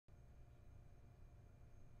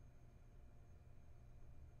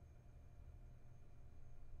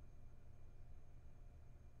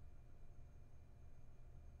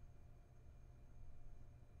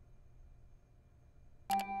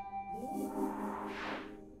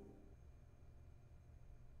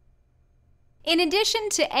In addition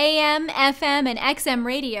to AM, FM, and XM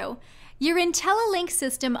radio, your IntelliLink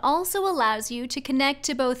system also allows you to connect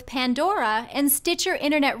to both Pandora and Stitcher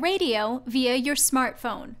Internet Radio via your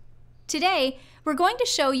smartphone. Today, we're going to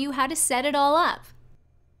show you how to set it all up.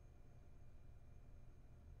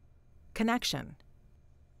 Connection.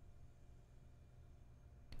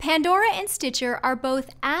 Pandora and Stitcher are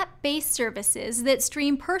both app-based services that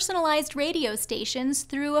stream personalized radio stations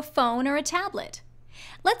through a phone or a tablet.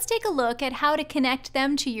 Let's take a look at how to connect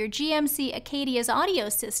them to your GMC Acadia's audio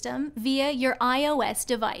system via your iOS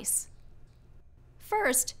device.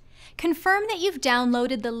 First, confirm that you've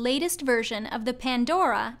downloaded the latest version of the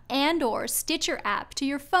Pandora and/or Stitcher app to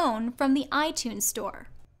your phone from the iTunes Store.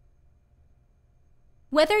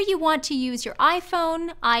 Whether you want to use your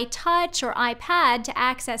iPhone, iTouch, or iPad to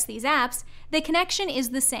access these apps, the connection is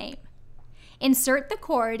the same. Insert the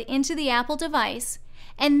cord into the Apple device,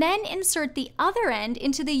 and then insert the other end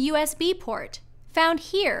into the USB port, found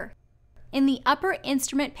here in the upper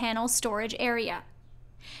instrument panel storage area.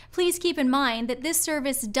 Please keep in mind that this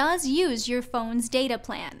service does use your phone's data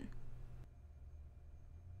plan.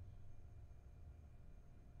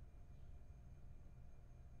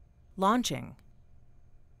 Launching.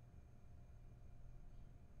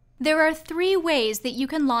 There are 3 ways that you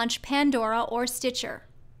can launch Pandora or Stitcher.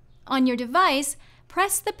 On your device,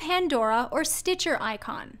 press the Pandora or Stitcher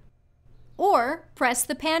icon, or press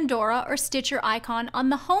the Pandora or Stitcher icon on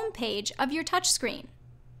the home page of your touchscreen.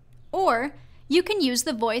 Or you can use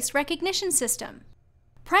the voice recognition system.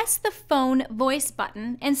 Press the phone voice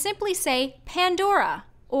button and simply say Pandora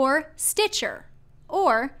or Stitcher,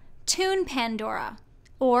 or Tune Pandora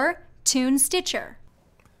or Tune Stitcher.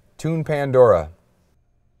 Tune Pandora.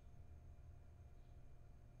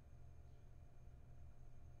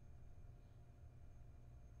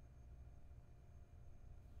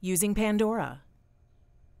 Using Pandora.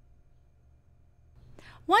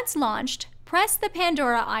 Once launched, press the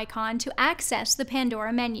Pandora icon to access the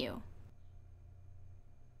Pandora menu.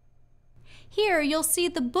 Here you'll see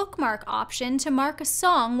the bookmark option to mark a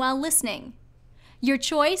song while listening. Your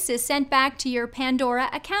choice is sent back to your Pandora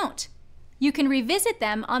account. You can revisit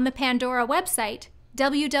them on the Pandora website,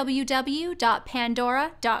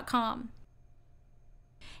 www.pandora.com.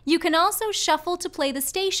 You can also shuffle to play the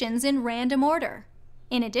stations in random order.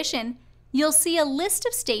 In addition, you'll see a list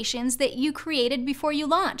of stations that you created before you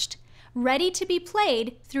launched, ready to be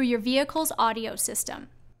played through your vehicle's audio system.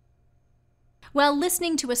 While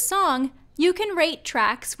listening to a song, you can rate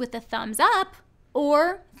tracks with a thumbs up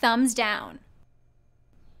or thumbs down,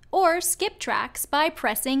 or skip tracks by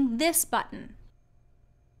pressing this button.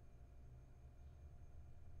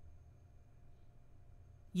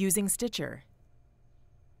 Using Stitcher.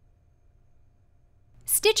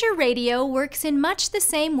 Stitcher Radio works in much the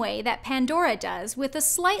same way that Pandora does, with a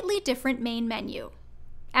slightly different main menu.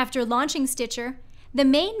 After launching Stitcher, the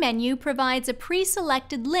main menu provides a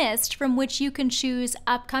pre-selected list from which you can choose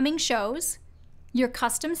upcoming shows, your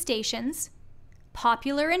custom stations,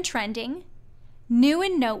 popular and trending, new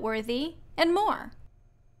and noteworthy, and more.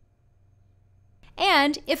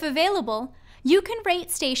 And, if available, you can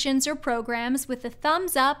rate stations or programs with the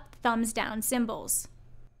thumbs up, thumbs down symbols.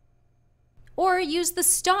 Or use the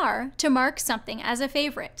star to mark something as a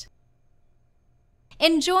favorite.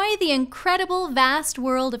 Enjoy the incredible vast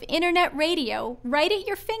world of internet radio right at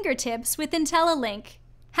your fingertips with IntelliLink.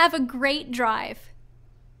 Have a great drive.